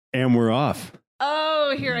And we're off.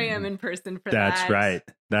 Oh, here I am in person for That's that. right.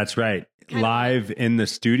 That's right. Kind Live in the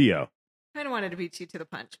studio. Kind of wanted to beat you to the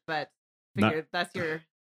punch, but Not- figured that's your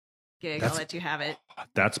gig. I'll let you have it.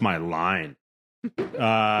 That's my line.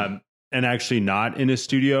 And actually not in a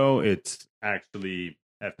studio. It's actually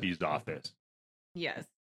FB's office. Yes.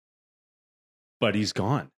 But he's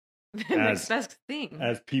gone. Next best thing.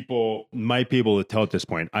 As people might be able to tell at this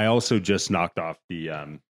point, I also just knocked off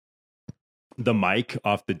the mic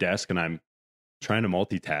off the desk, and I'm trying to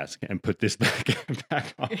multitask and put this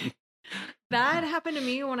back on. That happened to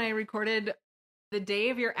me when I recorded the day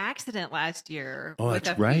of your accident last year. Oh, with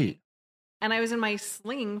that's FB. right. And I was in my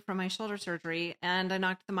sling from my shoulder surgery, and I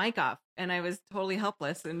knocked the mic off, and I was totally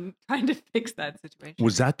helpless and trying to fix that situation.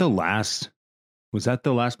 Was that the last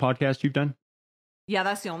podcast you've done? Yeah,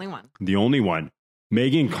 that's the only one. The only one.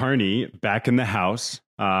 Megan Carney back in the house.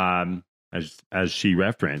 As she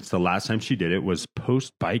referenced, the last time she did it was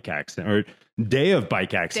post bike accident or day of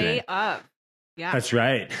bike accident. Day of. Yeah. That's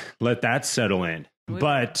right. Let that settle in.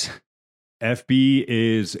 But FB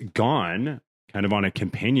is gone, kind of on a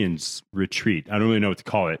companion's retreat. I don't really know what to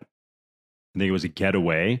call it. I think it was a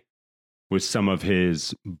getaway with some of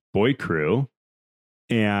his boy crew.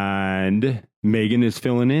 And Megan is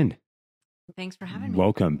filling in. Thanks for having me.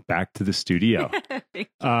 Welcome back to the studio. Thank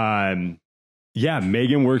you. Yeah,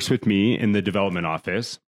 Megan works with me in the development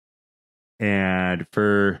office. And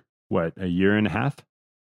for what, a year and a half?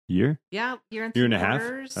 Year? Yeah, year and a half.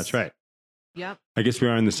 quarters. That's right. Yep. I guess we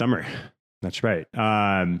are in the summer. That's right.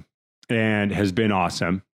 And has been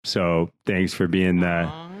awesome. So thanks for being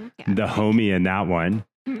the homie in that one.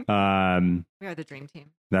 We are the dream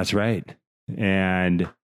team. That's right. And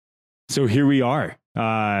so here we are.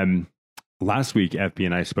 Last week, FB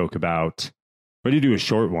and I spoke about, we're going to do a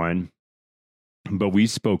short one, but we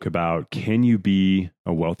spoke about, can you be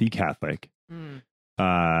a wealthy Catholic?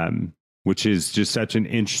 Which is just such an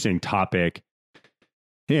interesting topic.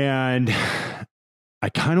 And I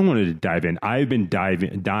kind of wanted to dive in. I've been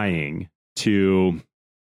dying to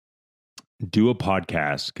do a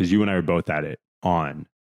podcast because you and I are both at it on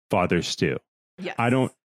Father Stu. Yes. I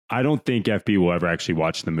don't think FB will ever actually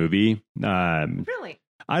watch the movie. Really?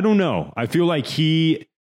 I don't know. I feel like he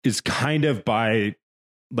is kind of flies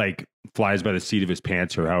by the seat of his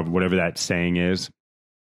pants, or however, whatever that saying is,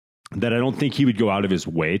 that I don't think he would go out of his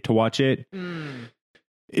way to watch it.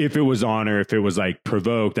 If it was on, or if it was like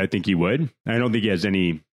provoked, I think he would. I don't think he has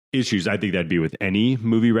any issues. I think that'd be with any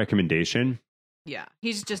movie recommendation. Yeah.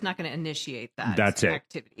 He's just not going to initiate that That's it.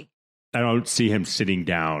 activity. I don't see him sitting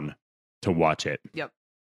down to watch it. Yep.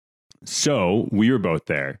 So we were both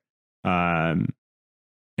there.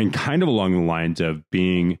 And kind of along the lines of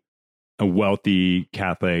being a wealthy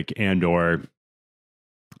Catholic and or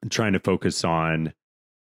trying to focus on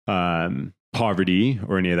poverty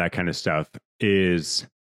or any of that kind of stuff is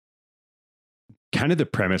kind of the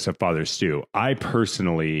premise of Father Stu. I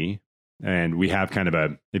personally, and we have kind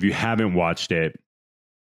of if you haven't watched it,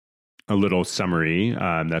 a little summary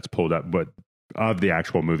that's pulled up of the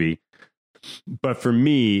actual movie. But for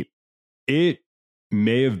me, it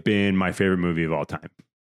may have been my favorite movie of all time.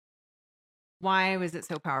 Why was it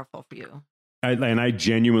so powerful for you? And I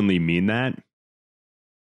genuinely mean that.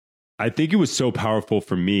 I think it was so powerful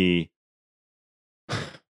for me.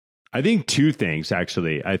 I think two things,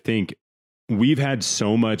 actually. I think we've had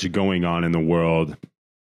so much going on in the world.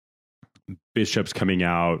 Bishops coming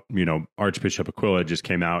out, Archbishop Aquila just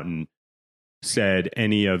came out and said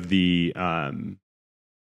any of the, and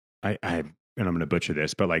I'm going to butcher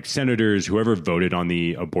this, but like senators, whoever voted on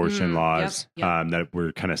the abortion laws that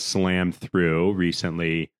were kind of slammed through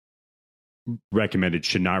recently, recommended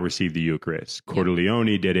should not receive the Eucharist.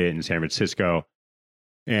 Cordileone did it in San Francisco.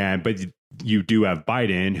 But you do have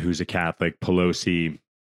Biden, who's a Catholic, Pelosi.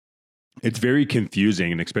 It's very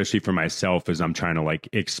confusing, and especially for myself as I'm trying to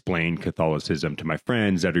explain Catholicism to my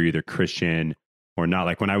friends that are either Christian or not.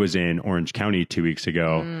 Like when I was in Orange County 2 weeks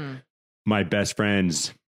ago, my best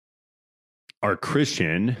friends are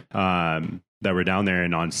Christian that were down there.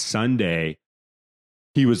 And on Sunday,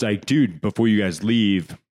 he was like, dude, before you guys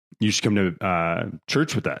leave, you should come to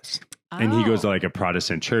church with us. Oh. And he goes to a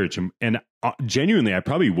Protestant church. And genuinely, I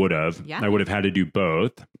probably would have. Yeah. I would have had to do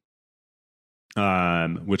both,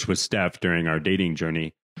 which was Steph during our dating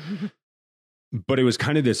journey. But it was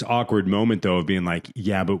kind of this awkward moment, though, of being like,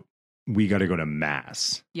 yeah, but we got to go to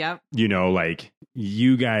mass. Yep.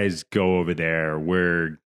 You guys go over there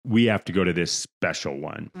we have to go to this special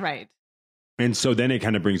one. Right. And so then it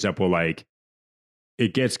kind of brings up,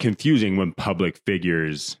 it gets confusing when public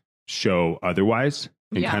figures show otherwise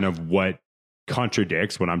and kind of what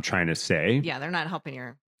contradicts what I'm trying to say. Yeah, they're not helping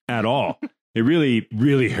your... At all. It really,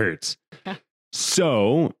 really hurts.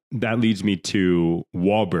 So that leads me to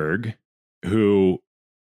Wahlberg, who,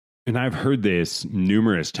 and I've heard this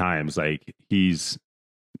numerous times, like he's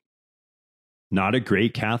not a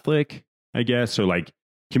great Catholic, I guess, or like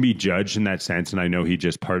can be judged in that sense. And I know he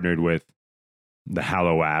just partnered with the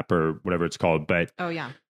Hallow app or whatever it's called. But Oh,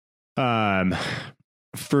 yeah.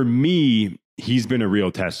 For me, he's been a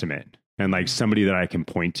real testament and like somebody that I can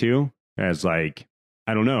point to as like,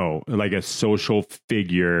 I don't know, like a social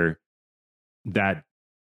figure that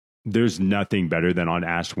there's nothing better than on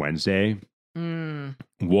Ash Wednesday.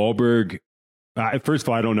 Wahlberg, first of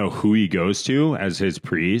all, I don't know who he goes to as his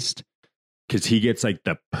priest because he gets like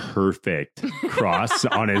the perfect cross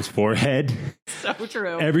on his forehead. So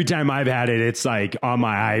true. Every time I've had it, it's like on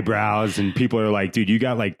my eyebrows, and people are like, dude, you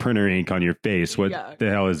got like printer ink on your face. What the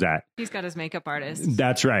hell is that? He's got his makeup artist.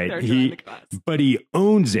 That's right. But he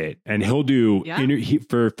owns it, and he'll do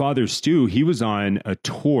for Father Stu. He was on a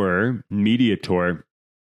tour, media tour,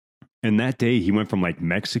 and that day he went from like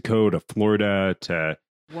Mexico to Florida to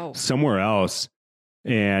somewhere else,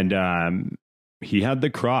 and he had the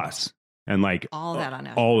cross and like all that on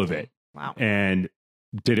all of it. Wow. And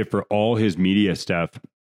did it for all his media stuff,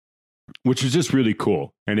 which was just really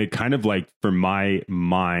cool. And it kind of like, for my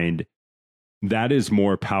mind, that is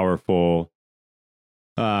more powerful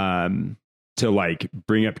to like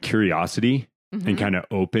bring up curiosity and kind of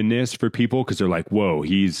openness for people, because they're like, whoa,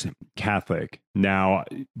 he's Catholic. Now,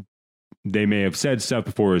 they may have said stuff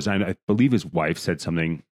before. I believe his wife said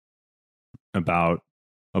something about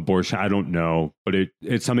abortion. I don't know, but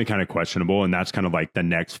it's something kind of questionable. And that's kind of like the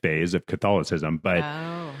next phase of Catholicism. But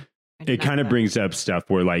it kind of brings up stuff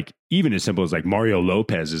where like, even as simple as like Mario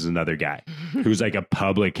Lopez is another guy who's like a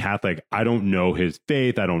public Catholic. I don't know his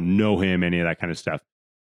faith. I don't know him, any of that kind of stuff.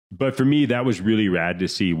 But for me, that was really rad to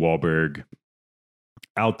see Wahlberg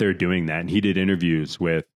out there doing that. And he did interviews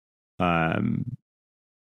with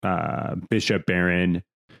Bishop Barron,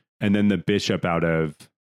 and then the bishop out of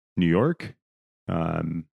New York,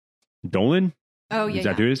 Dolan. Oh, yeah. Is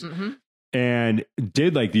that who it is? And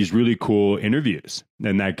did like these really cool interviews.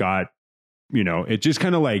 And that got, it just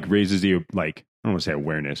kind of like raises the, like, I don't want to say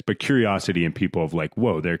awareness, but curiosity in people of like,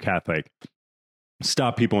 whoa, they're Catholic.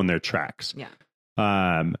 Stop people in their tracks. Yeah.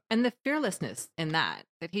 And the fearlessness in that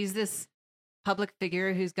he's this public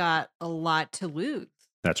figure who's got a lot to lose.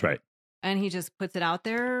 That's right. And he just puts it out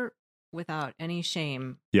there without any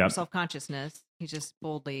shame or self-consciousness. He's just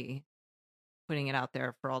boldly putting it out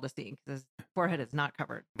there for all to see because his forehead is not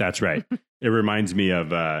covered. That's right. It reminds me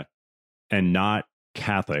of, and not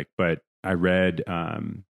Catholic, but I read, I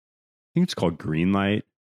think it's called Greenlight.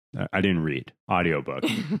 I didn't read audiobook.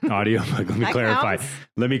 Let me clarify. Counts?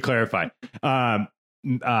 Let me clarify.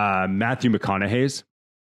 Matthew McConaughey's.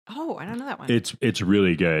 Oh, I don't know that one. It's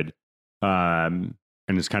really good.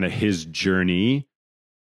 And it's kind of his journey.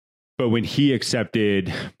 But when he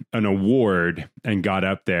accepted an award and got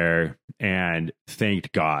up there and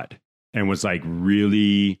thanked God and was like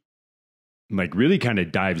really kind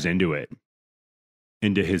of dives into it,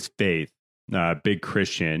 into his faith, big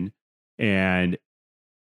Christian. And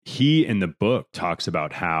he in the book talks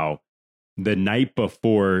about how the night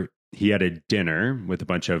before he had a dinner with a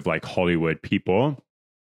bunch of like Hollywood people,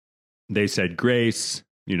 they said grace,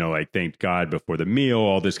 like thanked God before the meal,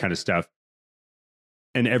 all this kind of stuff.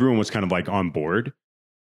 And everyone was kind of like on board.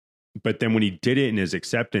 But then when he did it in his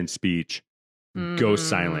acceptance speech, go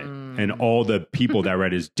silent. And all the people that were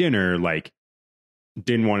at his dinner, like,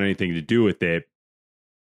 didn't want anything to do with it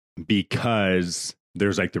because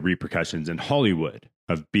there's like the repercussions in Hollywood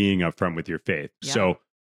of being upfront with your faith. Yeah. So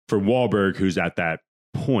for Wahlberg, who's at that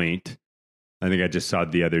point, I think I just saw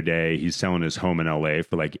the other day, he's selling his home in LA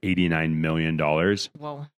for like $89 million.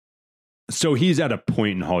 Whoa. So he's at a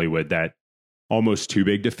point in Hollywood that almost too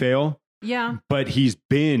big to fail. Yeah. But he's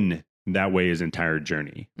been that way his entire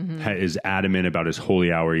journey. Is adamant about his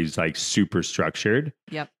holy hour. He's like super structured.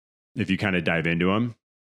 Yep. If you kind of dive into him,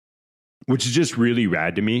 which is just really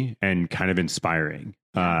rad to me and kind of inspiring.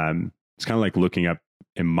 It's kind of like looking up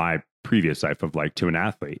in my previous life of like to an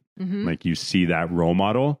athlete. Like you see that role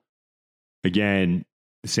model. Again,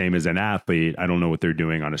 same as an athlete. I don't know what they're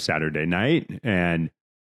doing on a Saturday night, and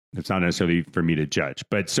it's not necessarily for me to judge.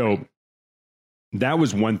 But so that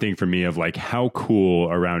was one thing for me of like how cool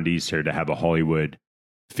around Easter to have a Hollywood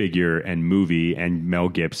figure and movie and Mel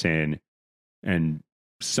Gibson and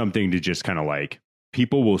something to just kind of like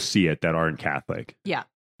people will see it that aren't Catholic. Yeah.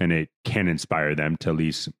 And it can inspire them to at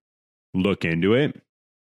least look into it,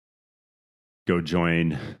 go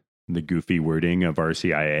join the goofy wording of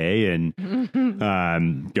RCIA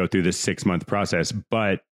and go through this 6-month process.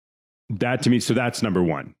 But that to me, so that's number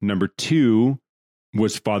one. Number two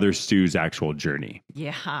was Father Stu's actual journey.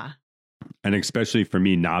 Yeah. And especially for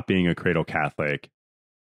me, not being a cradle Catholic.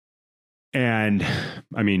 And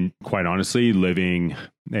I mean, quite honestly, living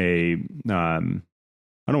I don't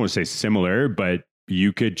want to say similar, but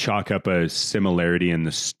you could chalk up a similarity in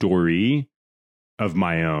the story of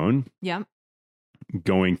my own. Yeah.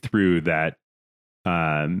 Going through that,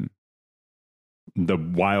 the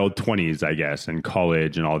wild 20s, I guess, and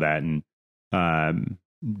college and all that. And,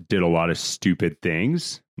 did a lot of stupid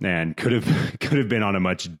things and could have been on a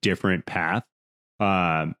much different path.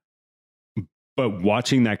 But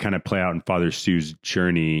watching that kind of play out in Father Stu's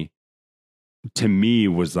journey to me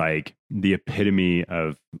was like the epitome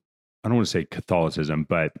of, I don't want to say Catholicism,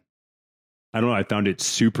 but I don't know. I found it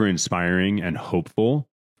super inspiring and hopeful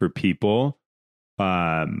for people.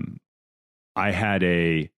 I had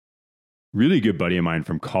a really good buddy of mine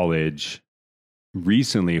from college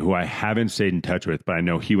recently who I haven't stayed in touch with, but I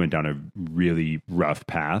know he went down a really rough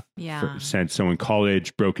path. Yeah. So in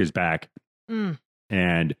college, broke his back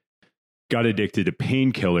and got addicted to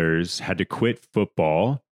painkillers, had to quit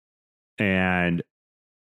football, and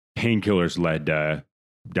painkillers led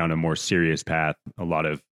down a more serious path, a lot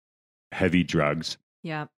of heavy drugs.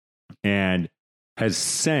 Yeah. And has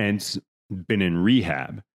since been in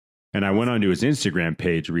rehab. And I went onto his Instagram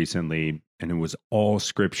page recently, and it was all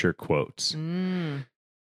scripture quotes. And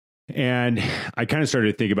I kind of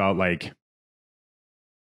started to think about, like,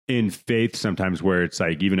 in faith sometimes where it's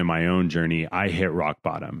like, even in my own journey, I hit rock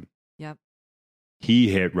bottom. Yep. He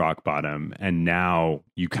hit rock bottom. And now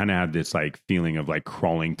you kind of have this like feeling of like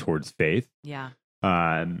crawling towards faith. Yeah.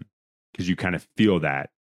 Because you kind of feel that.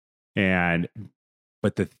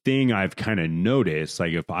 But the thing I've kind of noticed,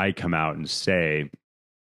 like if I come out and say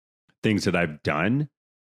things that I've done,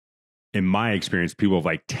 in my experience, people have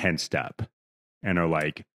like tensed up and are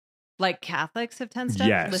like Catholics have tensed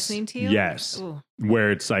up listening to you? Yes. Ooh.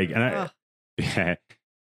 Where it's like, and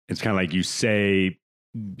it's kind of like you say,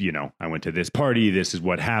 you know, I went to this party, this is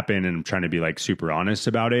what happened, and I'm trying to be like super honest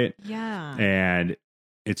about it. Yeah. And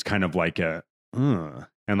it's kind of like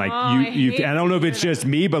and like I don't know if it's just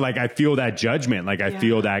me, but like I feel that judgment, like I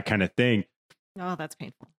feel that kind of thing. Oh, that's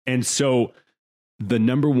painful. And so the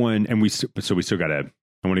number one, and we still gotta,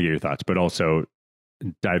 I want to get your thoughts, but also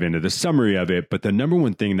dive into the summary of it. But the number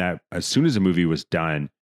one thing that as soon as the movie was done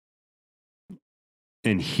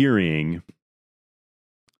and hearing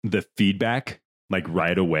the feedback, like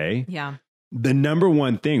right away, the number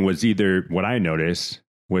one thing was either what I noticed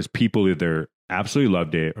was people either absolutely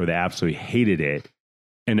loved it or they absolutely hated it.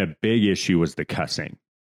 And a big issue was the cussing.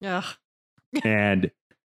 Ugh. And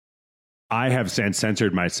I have since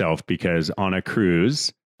censored myself because on a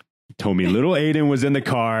cruise, told me little Aiden was in the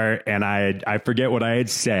car and I forget what I had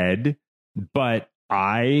said, but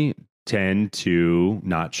I tend to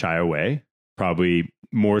not shy away, probably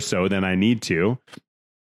more so than I need to.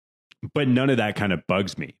 But none of that kind of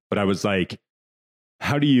bugs me. But I was like,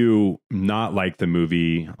 how do you not like the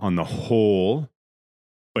movie on the whole,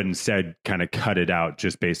 but instead kind of cut it out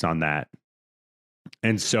just based on that?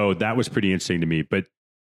 And so that was pretty interesting to me. But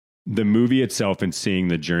the movie itself and seeing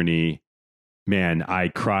the journey, man, I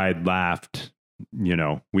cried, laughed. You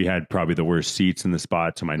know, we had probably the worst seats in the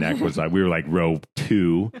spot. So my neck was like, we were like row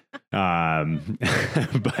 2.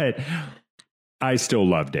 But I still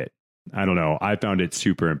loved it. I don't know. I found it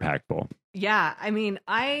super impactful. Yeah. I mean,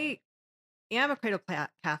 I am a cradle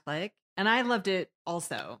Catholic and I loved it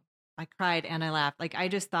also. I cried and I laughed. Like, I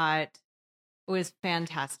just thought it was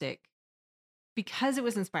fantastic because it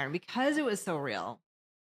was inspiring, because it was so real.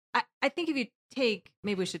 I think if you take,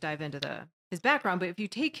 maybe we should dive into his background, but if you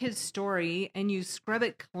take his story and you scrub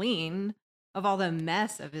it clean of all the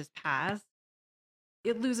mess of his past,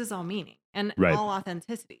 it loses all meaning and all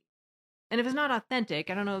authenticity. And if it's not authentic,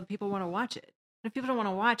 I don't know if people want to watch it. And if people don't want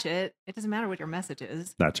to watch it, it doesn't matter what your message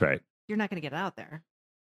is. That's right. You're not going to get it out there.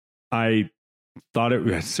 I thought it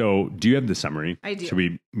was, so do you have the summary? I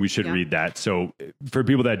do. We should read that. So for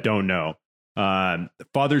people that don't know,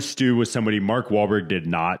 Father Stu was somebody, Mark Wahlberg did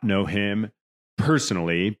not know him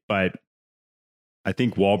personally, but I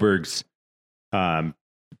think Wahlberg's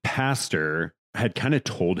pastor had kind of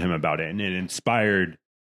told him about it, and it inspired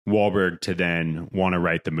Wahlberg to then want to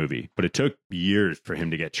write the movie. But it took years for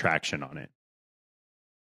him to get traction on it.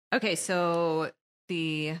 Okay, so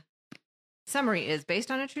the summary is based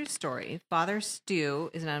on a true story. Father Stu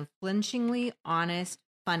is an unflinchingly honest,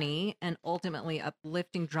 funny, and ultimately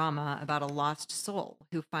uplifting drama about a lost soul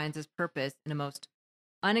who finds his purpose in a most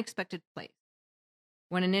unexpected place.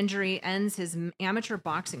 When an injury ends his amateur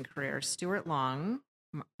boxing career, Stuart Long,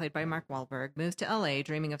 played by Mark Wahlberg, moves to LA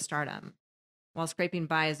dreaming of stardom. While scraping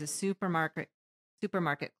by as a supermarket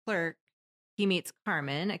clerk, he meets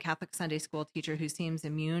Carmen, a Catholic Sunday school teacher who seems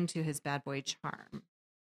immune to his bad boy charm.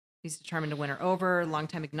 He's determined to win her over.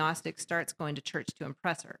 Longtime agnostic starts going to church to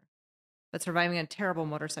impress her. But surviving a terrible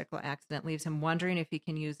motorcycle accident leaves him wondering if he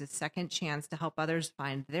can use his second chance to help others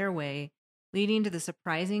find their way, leading to the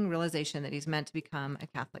surprising realization that he's meant to become a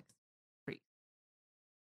Catholic priest.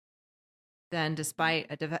 Then, despite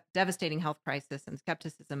a devastating health crisis and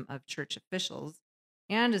skepticism of church officials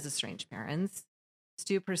and his estranged parents,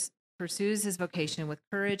 Stu pursues his vocation with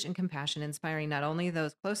courage and compassion, inspiring not only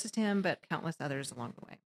those closest to him, but countless others along the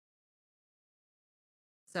way.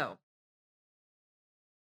 So,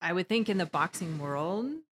 I would think in the boxing world,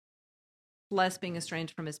 Les being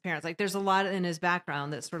estranged from his parents, like there's a lot in his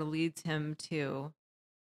background that sort of leads him to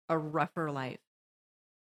a rougher life.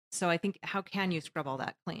 So I think, how can you scrub all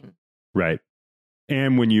that clean? Right.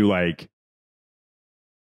 And when you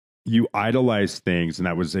you idolize things, and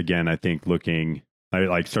that was, again, I think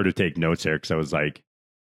I started to take notes there because I was like,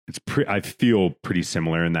 I feel pretty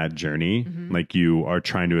similar in that journey. Mm-hmm. Like you are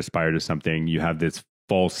trying to aspire to something. You have this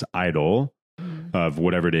false idol of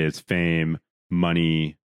whatever it is, fame,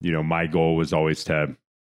 money. My goal was always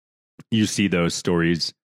you see those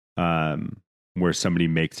stories where somebody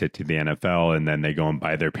makes it to the NFL and then they go and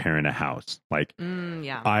buy their parent a house. Like,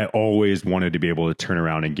 yeah. I always wanted to be able to turn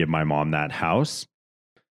around and give my mom that house.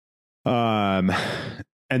 And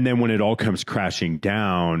then when it all comes crashing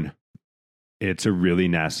down, it's a really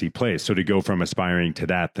nasty place. So to go from aspiring to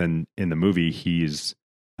that, then in the movie, he's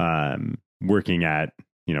working at,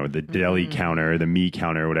 the deli counter, the meat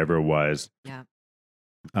counter, whatever it was.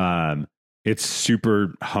 Yeah. It's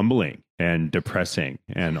super humbling and depressing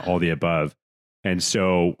and all the above. And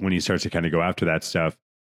so when he starts to kind of go after that stuff,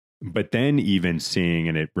 but then even seeing,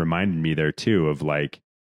 and it reminded me there too of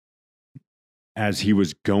as he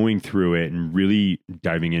was going through it and really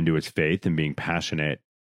diving into his faith and being passionate,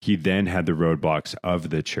 he then had the roadblocks of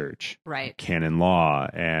the church, right? Canon law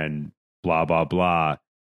and blah, blah, blah.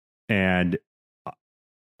 And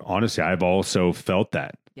honestly, I've also felt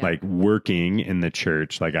that, like working in the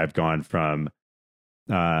church, like I've gone from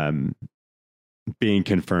being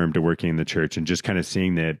confirmed to working in the church and just kind of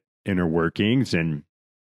seeing the inner workings. And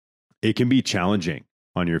it can be challenging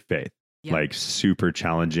on your faith, like super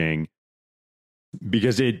challenging,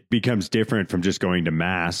 because it becomes different from just going to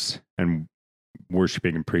mass and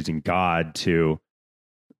worshiping and praising God to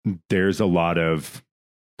there's a lot of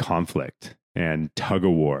conflict and tug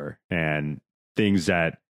of war and things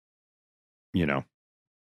that,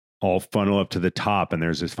 all funnel up to the top, and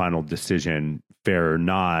there's this final decision, fair or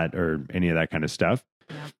not, or any of that kind of stuff.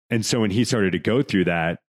 Yeah. And so when he started to go through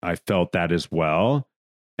that, I felt that as well.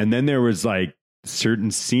 And then there was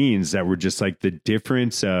certain scenes that were just the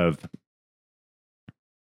difference of,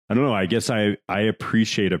 I don't know, I guess I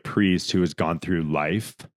appreciate a priest who has gone through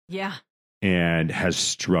life. Yeah. And has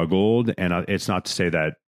struggled. And it's not to say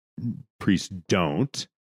that priests don't,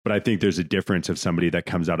 but I think there's a difference of somebody that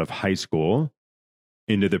comes out of high school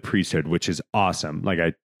into the priesthood, which is awesome.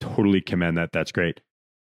 I totally commend that. That's great.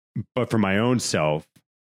 But for my own self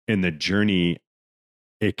in the journey,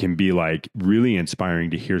 it can be really inspiring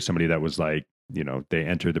to hear somebody that was they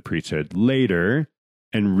entered the priesthood later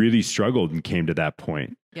and really struggled and came to that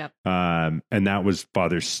point. Yep. And that was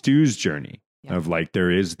Father Stu's journey of there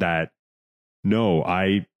is that, no,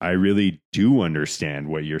 I really do understand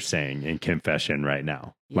what you're saying in confession right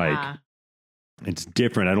now. Yeah. It's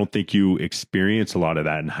different. I don't think you experience a lot of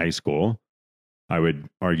that in high school. I would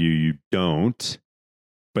argue you don't.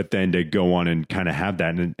 But then to go on and kind of have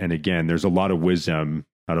that. And again, there's a lot of wisdom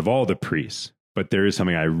out of all the priests. But there is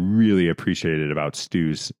something I really appreciated about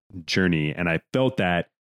Stu's journey. And I felt that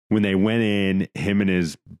when they went in, him and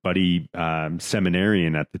his buddy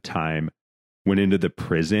seminarian at the time went into the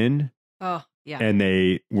prison. Oh, yeah. And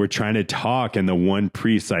they were trying to talk. And the one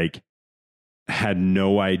priest had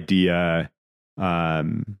no idea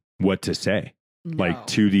what to say,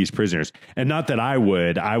 to these prisoners. And not that I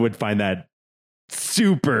would find that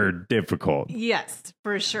super difficult. Yes,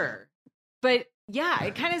 for sure. But yeah,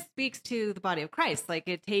 it kind of speaks to the body of Christ.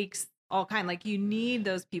 It takes all kind, you need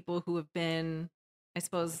those people who have been, I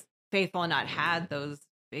suppose, faithful and not had those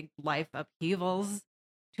big life upheavals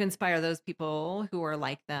to inspire those people who are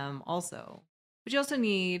like them also. But you also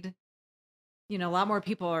need, a lot more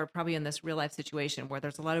people are probably in this real life situation where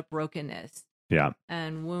there's a lot of brokenness. Yeah.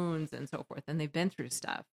 And wounds and so forth. And they've been through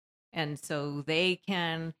stuff. And so they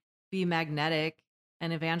can be magnetic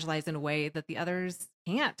and evangelize in a way that the others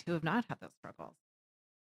can't, who have not had those struggles.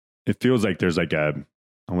 It feels like there's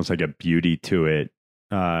almost a beauty to it.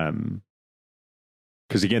 Because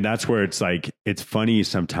again, that's where it's it's funny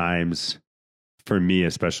sometimes for me,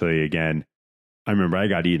 especially again, I remember I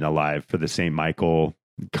got eaten alive for the St. Michael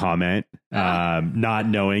comment, not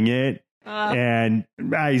knowing it. And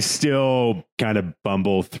I still kind of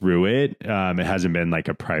bumble through it. It hasn't been like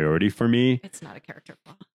a priority for me. It's not a character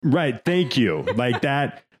flaw. Right. Thank you. Like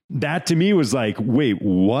that to me was like, wait,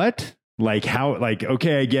 what? Like how, like,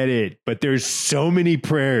 okay, I get it, but there's so many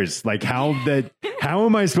prayers. Like how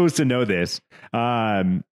am I supposed to know this?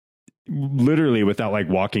 Literally without like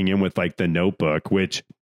walking in with like the notebook, which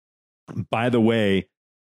by the way,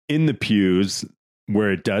 in the pews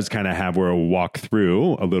where it does kind of have where we'll walk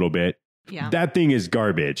through a little bit, that thing is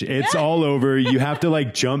garbage. It's all over. You have to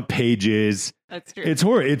like jump pages. That's true. It's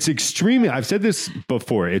horrible. It's extremely, I've said this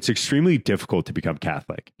before, it's extremely difficult to become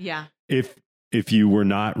Catholic. Yeah. If you were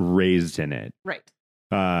not raised in it. Right.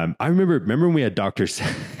 I remember when we had Dr.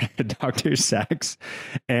 Sachs,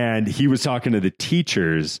 and he was talking to the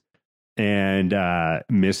teachers, and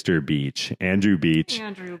Mr. Beach, Andrew Beach,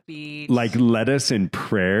 like led us in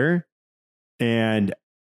prayer, and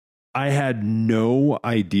I had no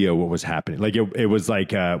idea what was happening. Like it was like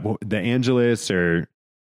the Angelus, or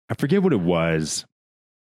I forget what it was.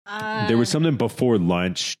 There was something before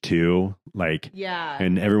lunch too, like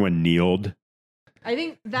and everyone kneeled. I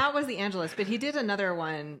think that was the Angelus, but he did another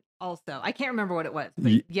one also. I can't remember what it was,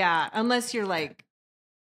 but yeah, unless you're like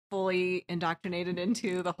fully indoctrinated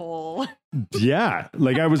into the whole. Yeah.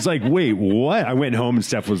 Like I was like, wait, what? I went home and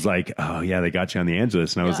Steph was like, oh yeah, they got you on the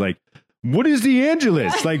Angelus. And I was like, what is the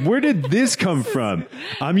Angelus? Like, where did this come from?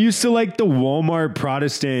 I'm used to like the Walmart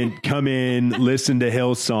Protestant, come in, listen to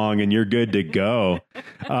Hillsong, and you're good to go.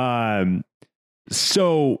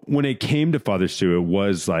 So when it came to Father Stu, it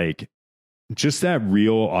was like just that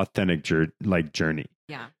real authentic journey.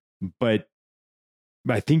 Yeah. But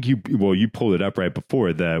I think you pulled it up right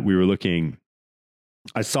before that we were looking.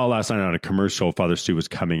 I saw last night on a commercial, Father Stu was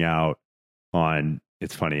coming out on,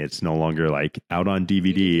 it's funny, it's no longer like out on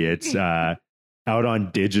DVD. It's out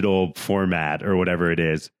on digital format or whatever it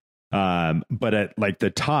is. But at like the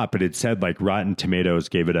top, it had said like Rotten Tomatoes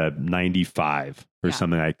gave it a 95 or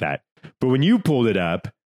something like that. But when you pulled it up,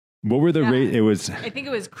 what were the rate? It was, I think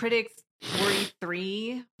it was critics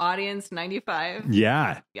 43, audience 95.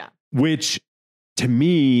 Yeah. Yeah. Which to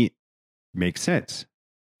me makes sense.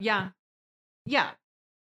 Yeah. Yeah.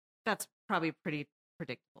 That's probably pretty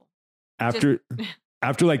predictable. After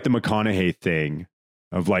like the McConaughey thing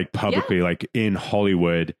of like publicly, like in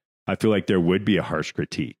Hollywood, I feel like there would be a harsh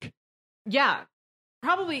critique. Yeah.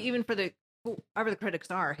 Probably even for whoever the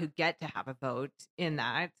critics are who get to have a vote in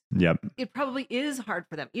that. Yep. It probably is hard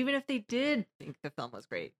for them, even if they did think the film was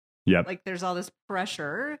great. Yep. Like there's all this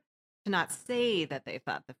pressure to not say that they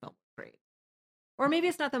thought the film was great. Or maybe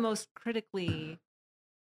it's not the most critically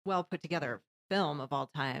well put together film of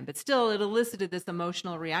all time, but still it elicited this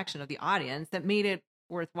emotional reaction of the audience that made it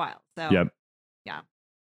worthwhile. So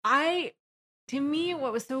to me,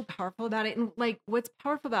 what was so powerful about it, and like what's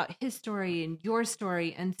powerful about his story and your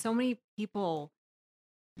story and so many people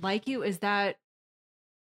like you, is that,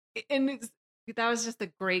 and that was just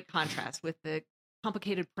a great contrast with the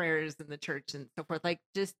complicated prayers in the church and so forth. Like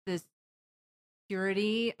just this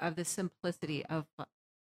purity of the simplicity of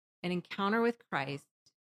an encounter with Christ,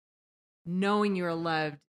 knowing you're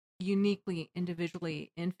loved uniquely,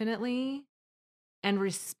 individually, infinitely, and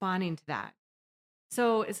responding to that.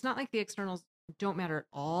 So it's not like the externals don't matter at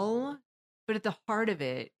all, but at the heart of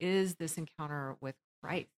it is this encounter with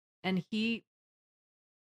Christ. And he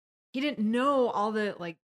didn't know all the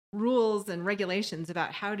like rules and regulations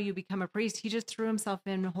about how do you become a priest. He just threw himself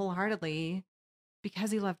in wholeheartedly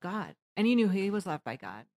because he loved God and he knew he was loved by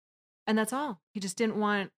God. And that's all. He just didn't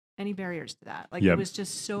want any barriers to that. Like it was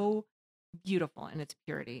just so beautiful in its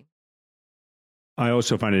purity. I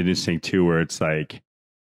also find it interesting too, where it's like,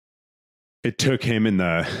 it took him in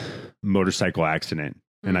the motorcycle accident.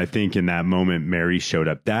 And I think in that moment, Mary showed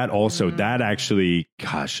up. That also, that actually,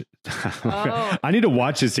 gosh, I need to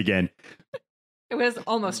watch this again. It was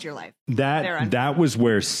almost your life. That was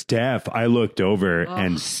where Steph, I looked over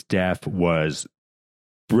and Steph was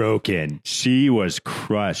broken. She was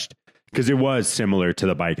crushed because it was similar to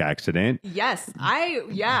the bike accident. Yes.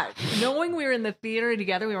 Knowing we were in the theater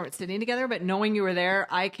together, we weren't sitting together, but knowing you were there,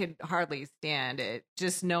 I could hardly stand it.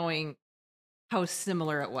 Just knowing how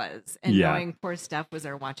similar it was. And knowing poor Steph was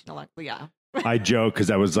there watching along. Yeah. I joke because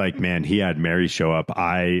I was like, man, he had Mary show up.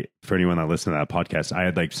 For anyone that listened to that podcast, I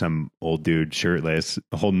had like some old dude shirtless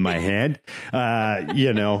holding my hand,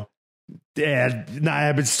 you know, and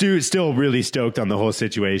I've been still really stoked on the whole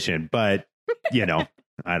situation, but you know,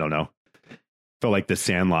 I don't know. Felt like the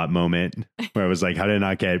Sandlot moment where I was like, how did I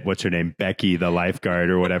not get, what's her name? Becky, the lifeguard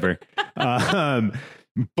or whatever.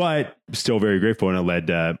 but still very grateful. And it led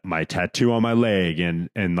to my tattoo on my leg and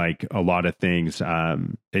like a lot of things.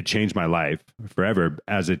 It changed my life forever,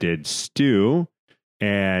 as it did Stu.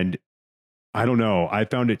 And I don't know, I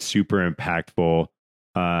found it super impactful.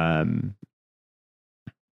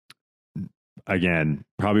 Again,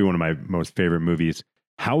 probably one of my most favorite movies.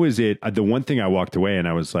 How is it? The one thing I walked away and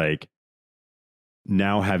I was like,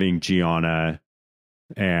 now having Gianna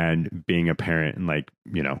and being a parent and like,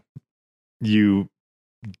 you know, you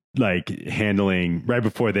like handling right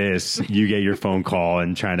before this, you get your phone call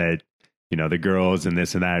and trying to, you know, the girls and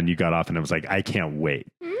this and that. And you got off and I was like, I can't wait.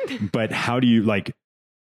 But how do you like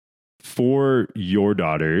for your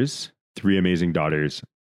daughters, 3 amazing daughters,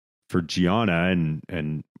 for Gianna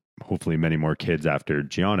and hopefully many more kids after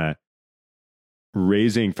Gianna,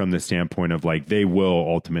 raising from the standpoint of like, they will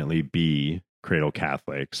ultimately be cradle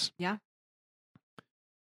Catholics. Yeah.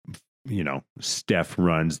 You know, Steph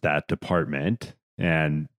runs that department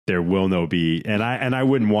and there will no be, and I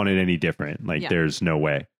wouldn't want it any different. Like there's no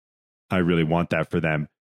way. I really want that for them.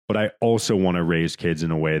 But I also want to raise kids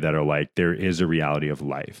in a way that are like, there is a reality of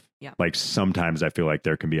life. Yeah. Like sometimes I feel like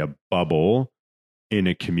there can be a bubble in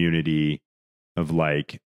a community of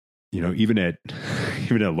like, you know, even at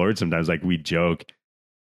Lord, sometimes like we joke,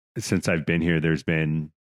 since I've been here, there's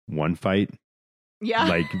been one fight. Yeah.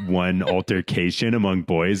 Like one altercation among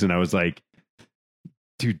boys. And I was like,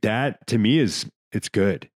 dude, that to me it's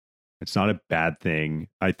good. It's not a bad thing.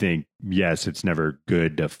 I think, yes, it's never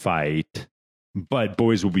good to fight, but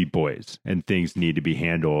boys will be boys and things need to be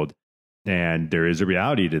handled. And there is a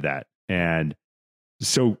reality to that. And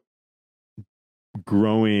so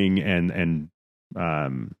growing and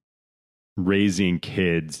raising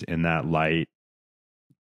kids in that light,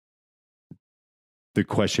 the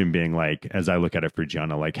question being like, as I look at it for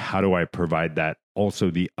Gianna, like, how do I provide that also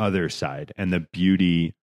the other side and the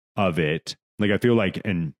beauty of it? Like, I feel like,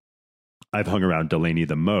 and I've hung around Delaney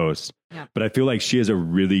the most, but I feel like she has a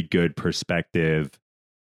really good perspective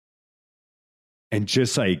and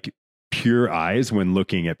just like pure eyes when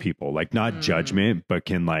looking at people, like not judgment, but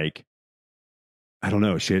can like, I don't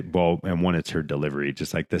know, and one, it's her delivery,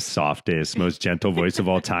 just like the softest, most gentle voice of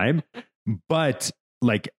all time. But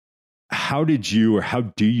like, how do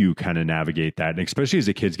you kind of navigate that? And especially as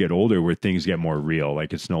the kids get older where things get more real,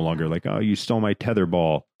 like it's no longer like, oh, you stole my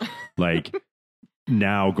tetherball. Like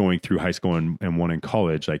now going through high school and one in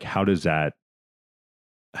college, like how do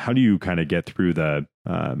you kind of get through the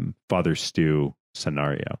Father Stu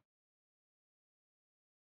scenario?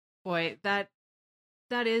 Boy, that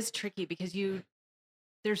is tricky because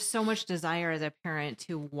there's so much desire as a parent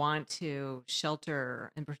to want to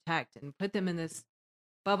shelter and protect and put them in this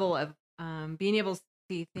bubble of being able to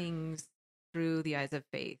see things through the eyes of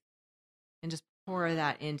faith and just pour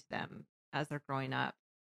that into them as they're growing up.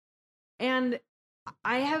 And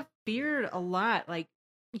I have feared a lot, like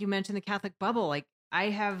you mentioned the Catholic bubble, like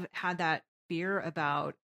I have had that fear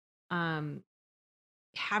about having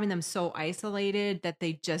them so isolated that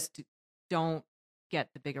they just don't get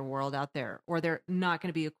the bigger world out there, or they're not going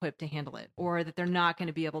to be equipped to handle it, or that they're not going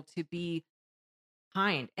to be able to be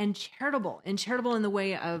kind and charitable in the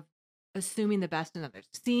way of assuming the best in others,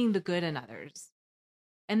 seeing the good in others.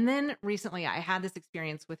 And then recently I had this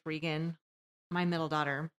experience with Regan, my middle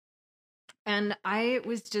daughter, and I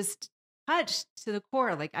was just touched to the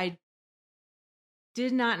core. Like I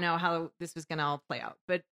did not know how this was going to all play out.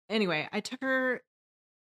 But anyway, I took her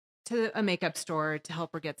to a makeup store to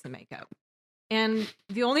help her get some makeup. And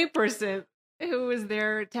the only person who was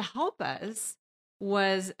there to help us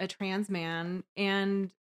was a trans man.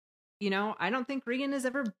 And, you know, I don't think Regan has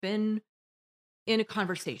ever been in a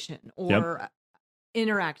conversation or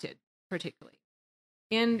interacted particularly.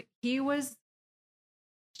 And he was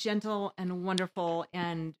gentle and wonderful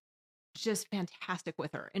and just fantastic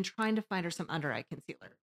with her and trying to find her some under eye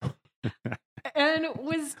concealer. And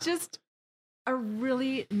was just a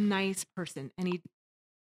really nice person. And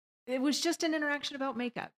it was just an interaction about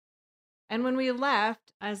makeup. And when we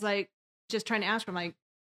left, I was like, just trying to ask her, I'm like,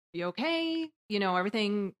 you okay? You know,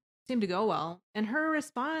 everything seemed to go well. And her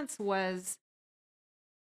response was,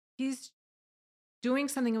 he's doing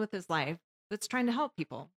something with his life that's trying to help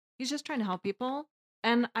people. He's just trying to help people.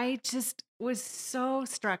 And I just was so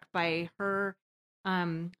struck by her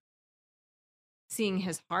seeing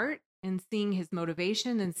his heart and seeing his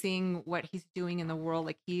motivation and seeing what he's doing in the world.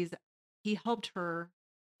 Like he helped her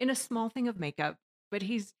in a small thing of makeup, but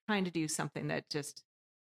he's trying to do something that just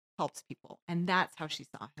helps people. And that's how she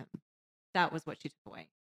saw him. That was what she took away.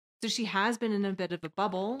 So she has been in a bit of a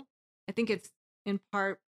bubble. I think it's in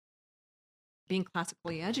part being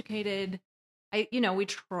classically educated. We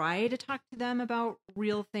try to talk to them about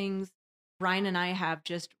real things, Brian and I have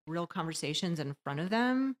just real conversations in front of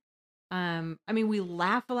them. I mean, we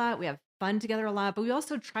laugh a lot, we have fun together a lot, but we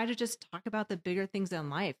also try to just talk about the bigger things in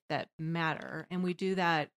life that matter. And we do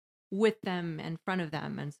that with them, in front of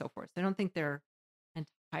them, and so forth. So I don't think they're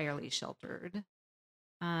entirely sheltered.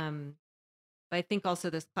 But I think also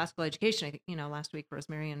this classical education, I think, last week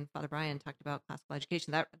Rosemary and Father Brian talked about classical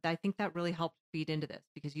education. That I think that really helped feed into this,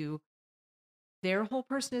 because their whole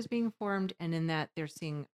person is being formed, and in that they're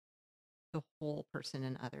seeing the whole person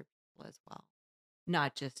in other people as well,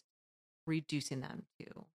 not just reducing them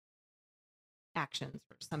to actions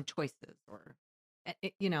or some choices, or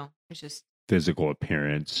it's just physical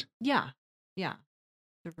appearance. Yeah.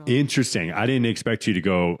 Interesting. I didn't expect you to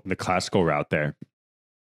go the classical route there.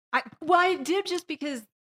 I did, just because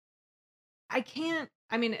I can't.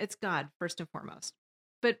 I mean, it's God first and foremost,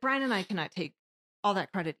 but Brian and I cannot take all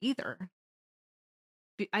that credit either.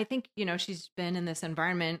 I think she's been in this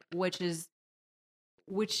environment, which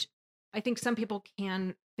I think some people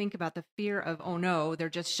can think about the fear of, oh no, they're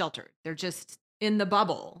just sheltered, they're just in the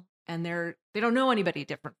bubble, and they don't know anybody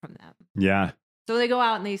different from them. Yeah. So they go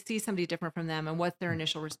out and they see somebody different from them, and what's their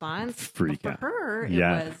initial response? Freak out. For her, it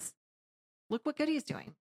was, look what good he's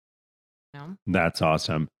doing. That's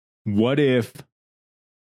awesome. What if,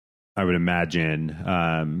 I would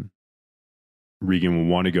imagine, Regan would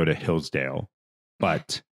want to go to Hillsdale,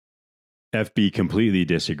 but FB completely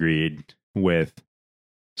disagreed with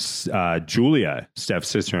Julia, Steph's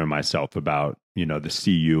sister, and myself about, the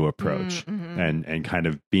CU approach, and kind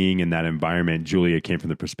of being in that environment. Julia came from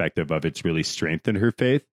the perspective of it's really strengthened her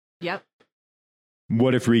faith. Yep.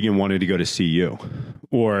 What if Regan wanted to go to CU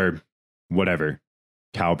or whatever,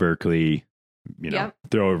 Cal Berkeley,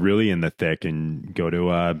 throw it really in the thick and go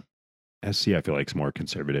to SC? I feel like it's more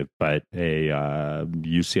conservative, but a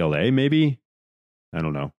UCLA maybe? I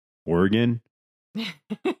don't know. Oregon?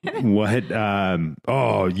 What?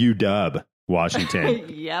 UW, Washington.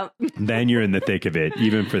 Yep. Then you're in the thick of it,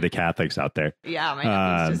 even for the Catholics out there. Yeah, my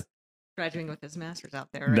husband's just graduating with his master's out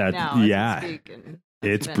there right now. Yeah,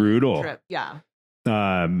 it's brutal. Yeah.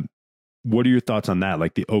 What are your thoughts on that?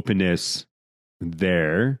 Like the openness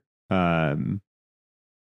there? I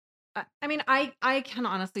mean, I can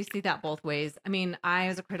honestly see that both ways. I mean, I,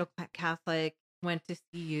 as a cradle Catholic, went to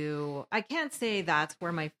CU. I can't say that's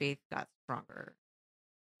where my faith got stronger,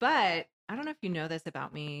 but I don't know if you know this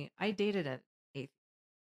about me. I dated an atheist.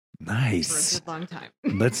 Nice. For a good long time.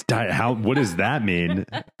 Let's dive. What does that mean?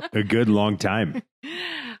 A good long time.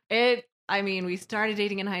 I mean, we started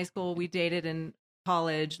dating in high school. We dated in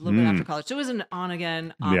college, a little bit after college. So it was an on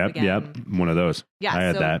again, off again. Yep. One of those. Yeah. I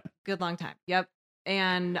had that. Good long time. Yep.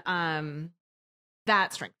 And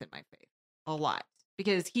that strengthened my faith a lot,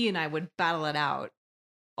 because he and I would battle it out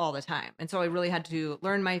all the time. And so I really had to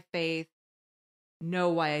learn my faith, know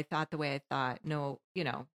why I thought the way I thought, know,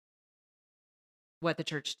 what the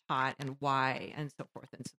church taught and why, and so forth.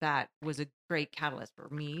 And so that was a great catalyst for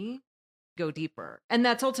me to go deeper. And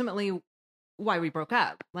that's ultimately why we broke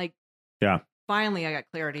up. Like, finally I got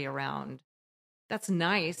clarity around, that's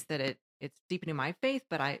nice that it's deepening my faith,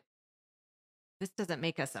 but this doesn't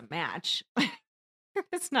make us a match.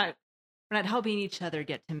 We're not helping each other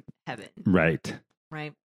get to heaven. Right.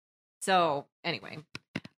 So anyway,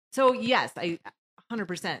 yes, I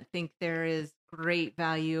 100% think there is great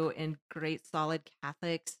value in great solid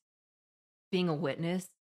Catholics being a witness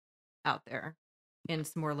out there in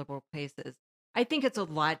some more liberal places. I think it's a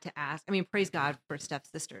lot to ask. I mean, praise God for Steph's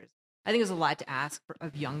sisters. I think it's a lot to ask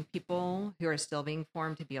of young people who are still being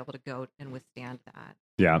formed to be able to go and withstand that.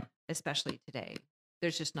 Yeah. Especially today.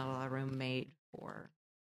 There's just not a lot of room made for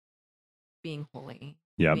being holy,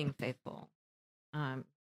 being faithful.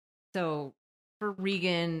 So for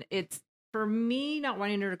Regan, it's, for me, not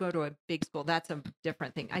wanting her to go to a big school, that's a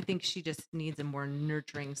different thing. I think she just needs a more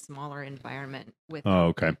nurturing, smaller environment with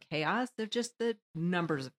the chaos of just the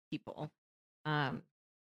numbers of people.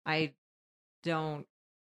 I don't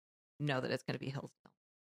know that it's going to be Hillsdale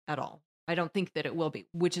at all. I don't think that it will be,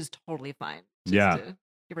 which is totally fine. Just to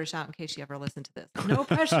give her a shout in case she ever listened to this. No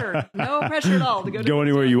pressure. No pressure at all to go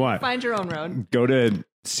anywhere you want. Find your own road. Go to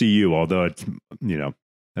CU, although it's,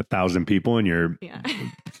 1,000 people in your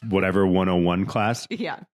whatever 101 class.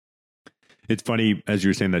 Yeah. It's funny, as you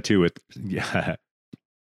were saying that too, with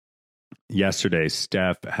yesterday,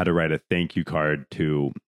 Steph had to write a thank you card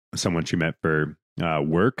to someone she met for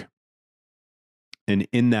work. And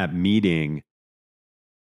in that meeting,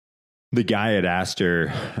 the guy had asked her,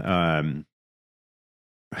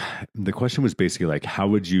 the question was basically like, how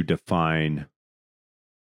would you define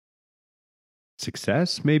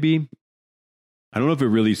success? Maybe. I don't know if it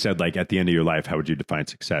really said like at the end of your life, how would you define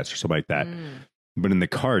success or something like that. But in the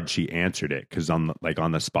card, she answered it because on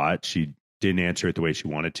the spot, she didn't answer it the way she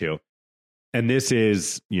wanted to. And this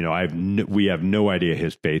is, you know, we have no idea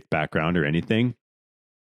his faith background or anything.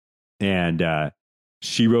 And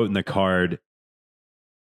she wrote in the card,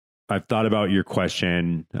 I've thought about your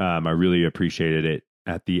question. I really appreciated it.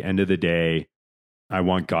 At the end of the day, I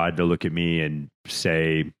want God to look at me and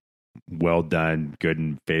say, well done, good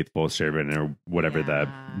and faithful servant, or whatever the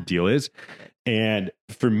deal is. And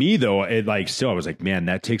for me, though, it like, still, I was like, man,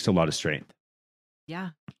 that takes a lot of strength.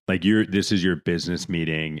 Yeah. Like this is your business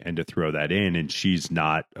meeting, and to throw that in, and she's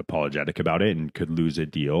not apologetic about it and could lose a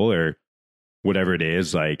deal or whatever it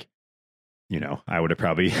is. Like, you know, I would have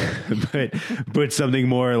probably put something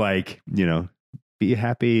more like, you know, be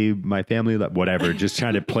happy, my family, whatever, just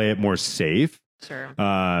trying to play it more safe. Sure.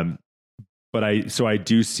 But I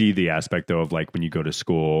do see the aspect though of like when you go to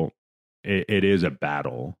school, it is a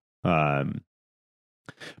battle.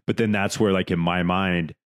 But then that's where, like, in my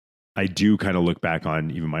mind, I do kind of look back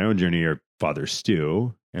on even my own journey or Father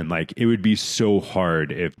Stu, and like, it would be so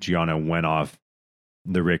hard if Gianna went off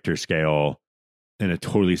the Richter scale in a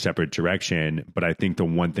totally separate direction. But I think the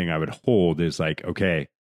one thing I would hold is like, okay,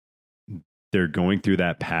 they're going through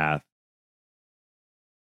that path.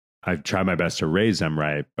 I've tried my best to raise them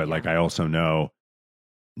right, but like, I also know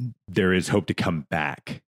there is hope to come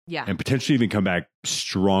back. Yeah. And potentially even come back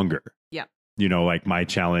stronger. Yeah. You know, like my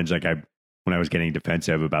challenge, like when I was getting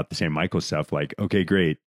defensive about the St. Michael stuff, like, okay,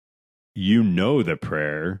 great. You know the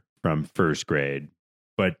prayer from first grade,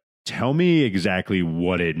 but tell me exactly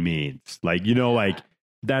what it means. Like, you know, like,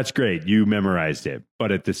 that's great. You memorized it.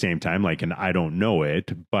 But at the same time, like, and I don't know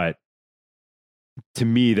it, but to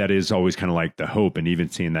me, that is always kind of like the hope. And even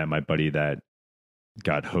seeing that my buddy that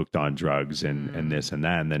got hooked on drugs and this and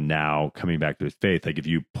that, and then now coming back to his faith, like if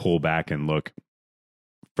you pull back and look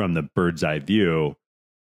from the bird's eye view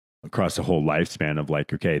across the whole lifespan of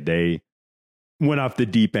like, okay, they went off the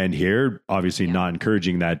deep end here, obviously not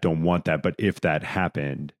encouraging that, don't want that. But if that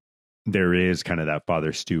happened, there is kind of that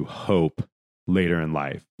Father Stu hope later in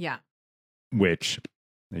life. Yeah. Which,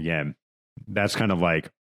 again, that's kind of like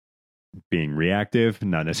being reactive,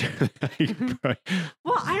 not necessarily.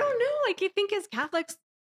 Well, I don't know. Like, I think as Catholics,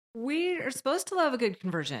 we are supposed to love a good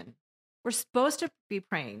conversion. We're supposed to be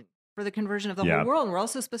praying for the conversion of the whole world. And we're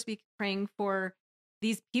also supposed to be praying for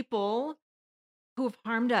these people who have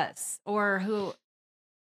harmed us or who,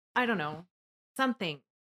 I don't know, something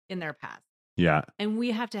in their past. Yeah. And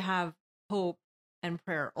we have to have hope and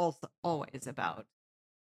prayer also always about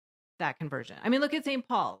that conversion. I mean, look at St.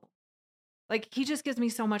 Paul. Like, he just gives me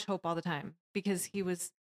so much hope all the time because he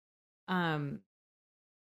was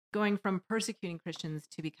going from persecuting Christians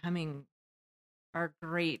to becoming our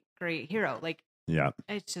great, great hero. Like,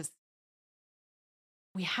 it's just,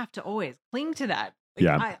 we have to always cling to that.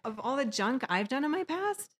 Like, of all the junk I've done in my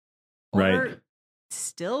past, or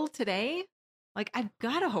still today, like, I've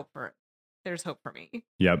got to hope for it. There's hope for me.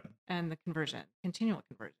 Yep. And the conversion, continual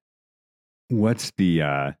conversion. What's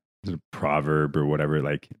the proverb or whatever,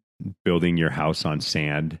 like building your house on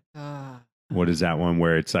sand? What is that one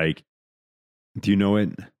where it's like, do you know it?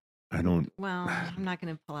 I don't. Well, I'm not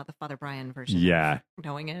going to pull out the Father Brian version. Of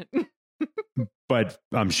knowing it. But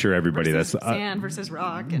I'm sure everybody versus that's sand versus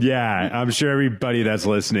rock. I'm sure everybody that's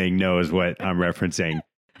listening knows what I'm referencing.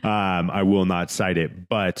 I will not cite it,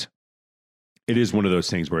 but it is one of those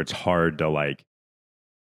things where it's hard to like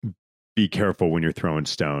be careful when you're throwing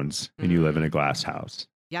stones and you live in a glass house.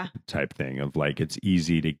 Yeah. Type thing of like, it's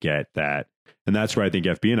easy to get that. And that's where I think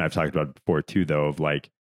FB and I've talked about before too, though, of like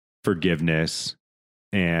forgiveness.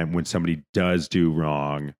 And when somebody does do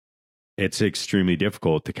wrong, it's extremely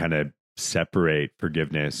difficult to kind of separate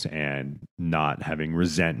forgiveness and not having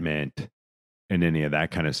resentment and any of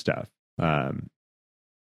that kind of stuff.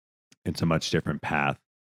 It's a much different path.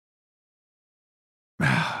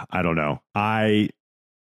 I don't know. I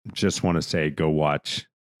just want to say, go watch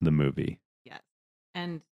the movie. Yes.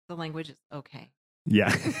 And the language is okay.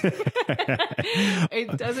 Yeah.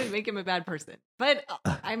 It doesn't make him a bad person. But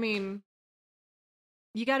I mean,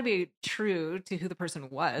 you got to be true to who the person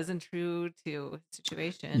was and true to the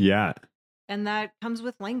situation. Yeah. And that comes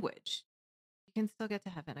with language. You can still get to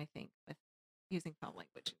heaven, I think, with using foul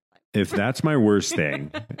language. If that's my worst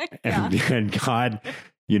thing, and God,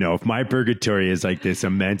 you know, if my purgatory is like this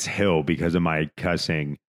immense hill because of my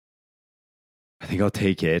cussing, I think I'll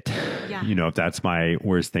take it. Yeah. You know, if that's my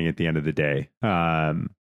worst thing at the end of the day.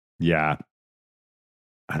 Yeah.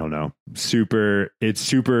 I don't know. It's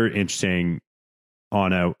super interesting.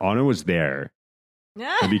 Anna was there.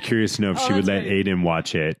 I'd be curious to know if she would let Aiden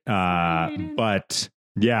watch it. But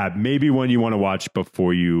yeah, maybe one you want to watch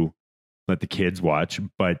before you let the kids watch.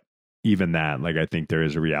 But even that, like, I think there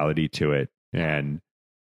is a reality to it. And,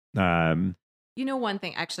 one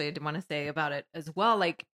thing actually I did want to say about it as well.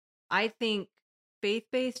 Like, I think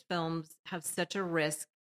faith-based films have such a risk,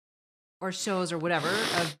 or shows or whatever,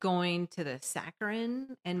 of going to the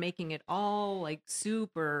saccharine and making it all like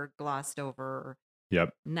super glossed over,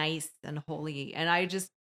 yep. nice and holy. And I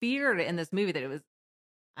just feared in this movie that it was,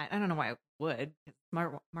 I don't know why I would, because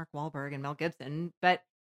Mark Wahlberg and Mel Gibson, but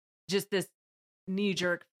just this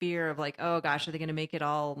knee-jerk fear of like, oh gosh, are they going to make it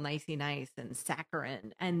all nicey nice and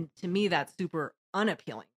saccharine? And to me, that's super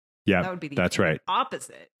unappealing. Yeah, that would be that's right.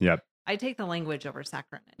 Opposite. Yep. I take the language over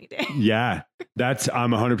saccharine any day. Yeah,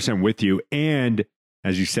 I'm 100% with you. And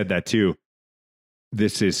as you said that too,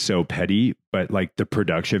 this is so petty, but like the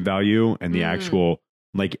production value and the actual,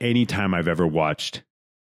 like, anytime I've ever watched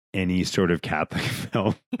any sort of Catholic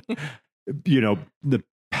film, the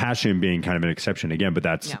Passion being kind of an exception again, but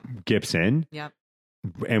that's Gibson. Yeah.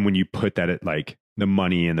 And when you put that at like the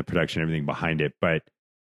money and the production, everything behind it, but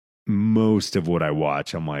most of what I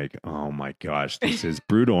watch, I'm like, oh my gosh, this is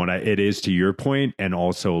brutal. And it is, to your point, and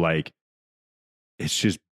also like, it's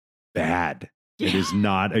just bad. It is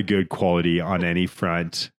not a good quality on any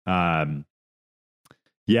front. Yeah,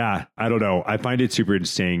 I don't know. I find it super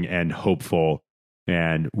interesting and hopeful,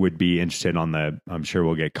 and would be interested I'm sure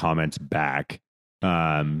we'll get comments back.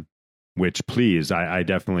 Which, please, I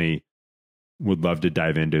definitely would love to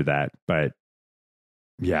dive into that. But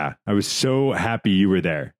yeah, I was so happy you were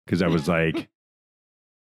there, because I was like,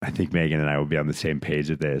 I think Megan and I will be on the same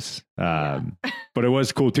page of this. But it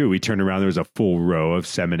was cool too. We turned around, there was a full row of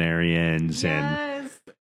seminarians, and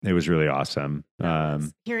it was really awesome.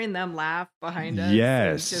 Hearing them laugh behind us.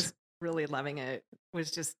 Yes. Just really loving it.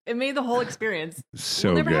 It made the whole experience. So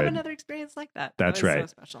we'll never good. have another experience like that. That's right.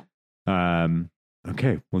 So special.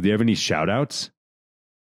 Okay. Well, do you have any shout outs?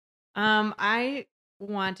 I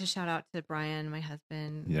want to shout out to Brian, my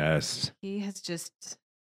husband. Yes. He's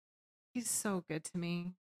so good to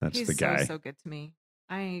me. He's the guy. So good to me.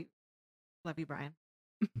 I love you, Brian.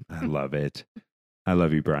 I love it. I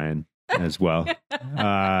love you, Brian, as well.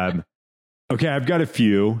 Okay. I've got a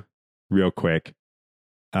few real quick.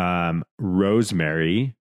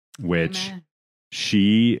 Rosemary, which Amen.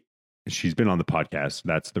 she's been on the podcast.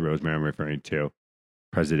 That's the Rosemary I'm referring to,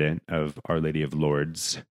 president of Our Lady of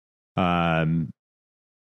Lourdes.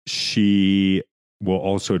 She will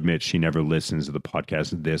also admit she never listens to the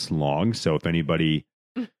podcast this long. So if anybody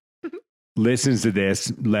listens to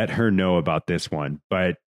this, let her know about this one.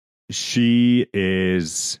 But she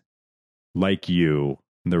is like you,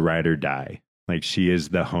 the ride or die. Like, she is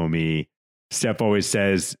the homie. Steph always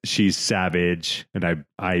says she's savage, and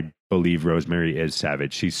I believe Rosemary is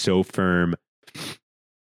savage. She's so firm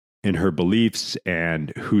in her beliefs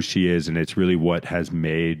and who she is, and it's really what has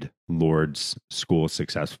made Lourdes School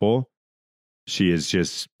successful. She is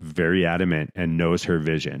just very adamant and knows her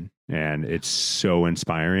vision, and it's so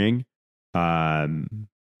inspiring. And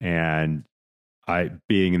I,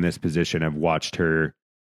 being in this position, I've watched her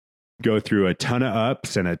go through a ton of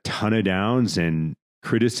ups and a ton of downs, and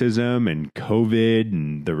criticism and COVID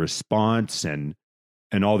and the response and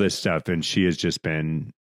all this stuff. And she has just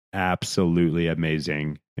been absolutely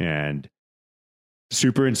amazing and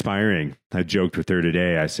super inspiring. I joked with her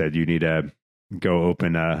today. I said, you need to go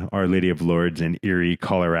open Our Lady of Lourdes in Erie,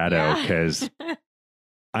 Colorado, because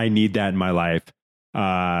I need that in my life.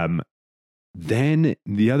 Then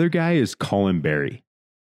the other guy is Colin Berry.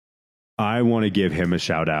 I want to give him a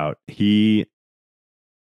shout out.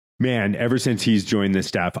 Man, ever since he's joined the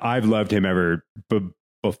staff, I've loved him ever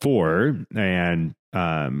before. And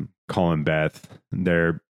Colin, Beth,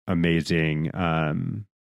 they're amazing. And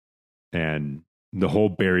the whole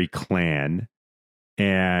Berry clan.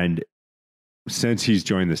 And since he's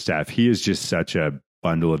joined the staff, he is just such a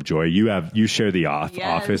bundle of joy. You share the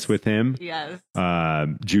office with him. Yes.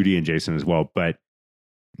 Judy and Jason as well. But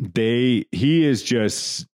he is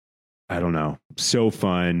just, I don't know, so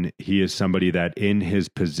fun. He is somebody that in his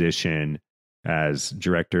position as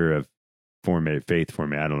director of faith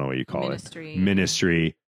formation, I don't know what you call it.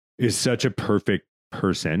 Ministry is such a perfect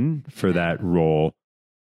person for that role,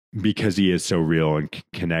 because he is so real and can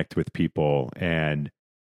connect with people. And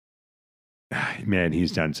man,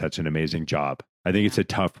 he's done such an amazing job. I think it's a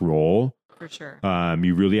tough role. For sure.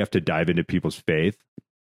 You really have to dive into people's faith.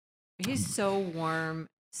 He's so warm,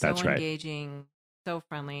 so That's right. engaging, so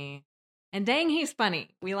friendly. And dang, he's funny.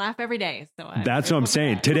 We laugh every day. So that's what I'm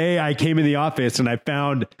saying. Today I came in the office and I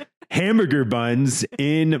found hamburger buns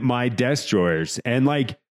in my desk drawers. And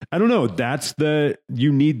like, I don't know,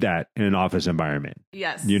 you need that in an office environment.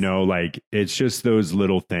 Yes. Like, it's just those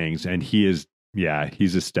little things. And he's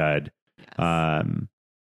a stud. Yes.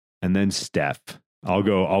 and then Steph.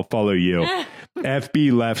 I'll follow you.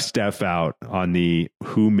 FB left Steph out on the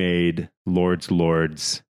Who Made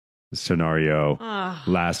Lords scenario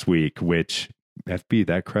last week, which FB,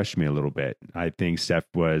 that crushed me a little bit. I think Steph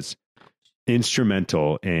was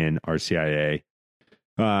instrumental in RCIA.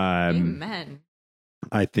 Amen.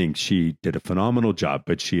 I think she did a phenomenal job,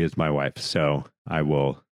 but she is my wife, so I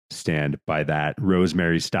will stand by that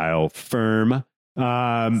Rosemary style firm.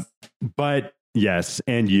 But yes,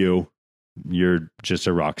 and you're just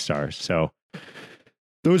a rock star. So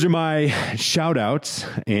those are my shout outs.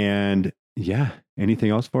 And yeah, anything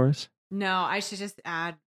else for us? No, I should just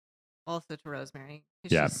add also to Rosemary.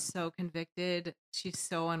 She's so convicted. She's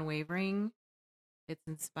so unwavering. It's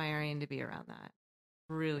inspiring to be around that.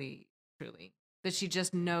 Really, truly. That she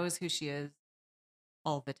just knows who she is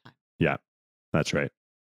all the time. Yeah, that's right.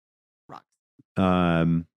 Rocks.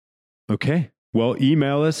 Okay. Well,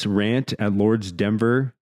 email us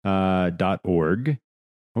rant@lordsdenver.org. I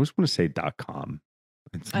always want to say .com.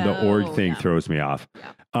 The org thing throws me off.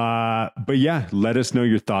 Yeah. But yeah, let us know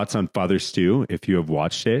your thoughts on Father Stu if you have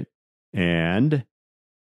watched it. And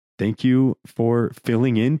thank you for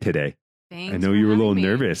filling in today. Thanks. I know you were a little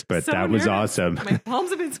nervous, but that was awesome. My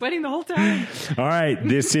palms have been sweating the whole time. All right.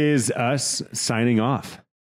 This is us signing off.